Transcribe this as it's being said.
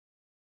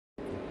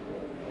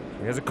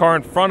There's a car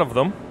in front of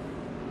them.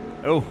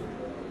 Oh,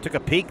 took a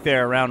peek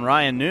there around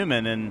Ryan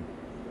Newman, and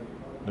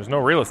there's no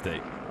real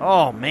estate.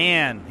 Oh,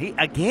 man. He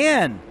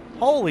again.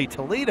 Holy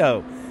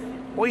Toledo.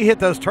 Boy, you hit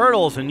those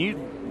turtles, and you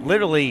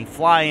literally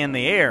fly in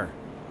the air.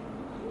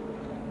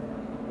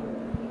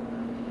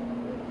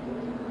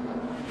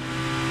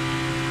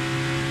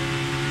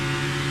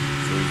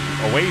 So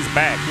he's a ways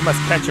back. You must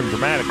catch him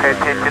dramatically. Pay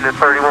attention to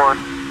 31.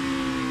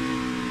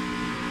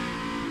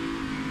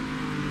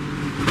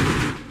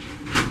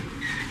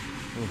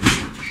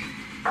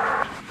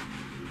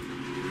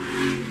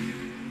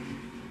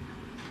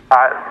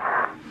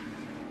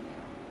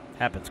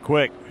 Happens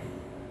quick.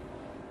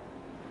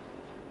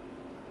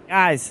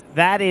 Guys,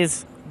 that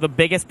is the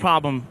biggest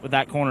problem with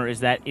that corner,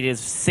 is that it is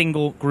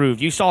single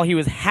groove. You saw he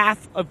was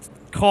half a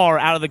car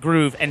out of the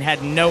groove and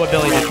had no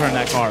ability to turn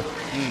that car.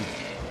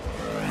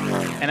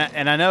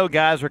 And I know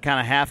guys are kind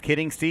of half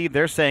kidding, Steve.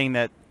 They're saying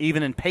that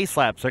even in pace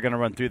laps, they're going to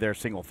run through their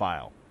single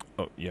file.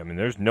 Oh, yeah, I mean,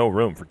 there's no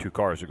room for two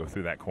cars to go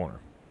through that corner.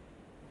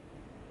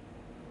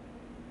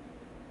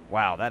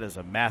 Wow, that is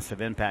a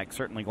massive impact.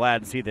 Certainly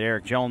glad to see that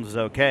Eric Jones is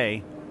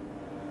okay.